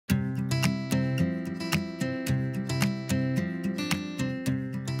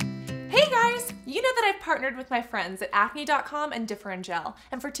You know that I've partnered with my friends at Acne.com and Different Gel,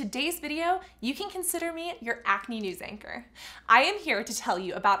 and for today's video, you can consider me your acne news anchor. I am here to tell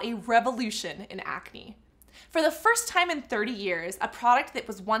you about a revolution in acne. For the first time in 30 years, a product that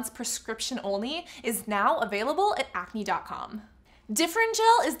was once prescription only is now available at Acne.com. Different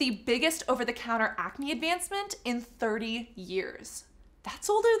Gel is the biggest over-the-counter acne advancement in 30 years. That's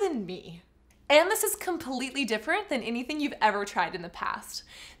older than me. And this is completely different than anything you've ever tried in the past.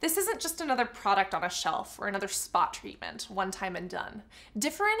 This isn't just another product on a shelf or another spot treatment, one time and done.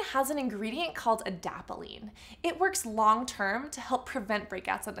 Differin has an ingredient called adapalene. It works long-term to help prevent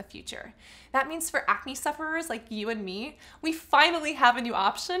breakouts in the future. That means for acne sufferers like you and me, we finally have a new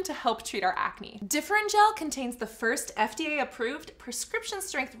option to help treat our acne. Differin Gel contains the first FDA-approved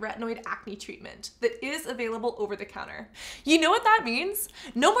prescription-strength retinoid acne treatment that is available over the counter. You know what that means?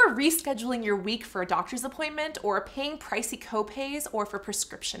 No more rescheduling your week for a doctor's appointment or paying pricey copays or for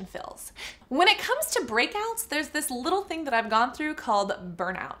prescription fills. When it comes to breakouts, there's this little thing that I've gone through called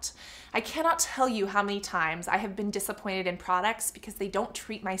burnout. I cannot tell you how many times I have been disappointed in products because they don't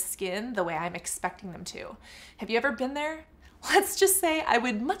treat my skin the way I'm expecting them to. Have you ever been there? Let's just say I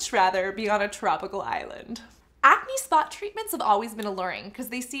would much rather be on a tropical island. Acne spot treatments have always been alluring because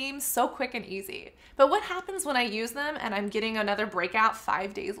they seem so quick and easy. But what happens when I use them and I'm getting another breakout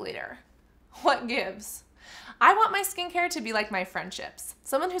 5 days later? What gives? I want my skincare to be like my friendships,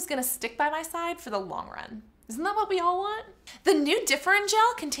 someone who's gonna stick by my side for the long run. Isn't that what we all want? The new Differin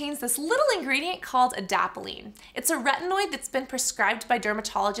Gel contains this little ingredient called adapalene. It's a retinoid that's been prescribed by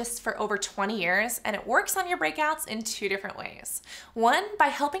dermatologists for over 20 years, and it works on your breakouts in 2 different ways. 1, by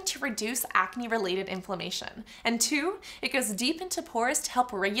helping to reduce acne-related inflammation, and 2, it goes deep into pores to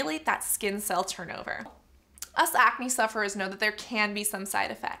help regulate that skin cell turnover. Us acne sufferers know that there can be some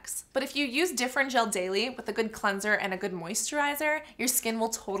side effects, but if you use Differin Gel daily with a good cleanser and a good moisturizer, your skin will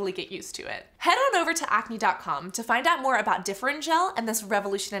totally get used to it. Head on over to Acne.com to find out more about Differin Gel and this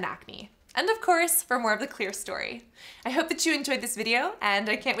revolution in acne. And of course, for more of the clear story. I hope that you enjoyed this video, and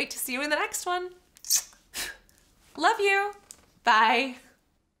I can't wait to see you in the next one. Love you. Bye.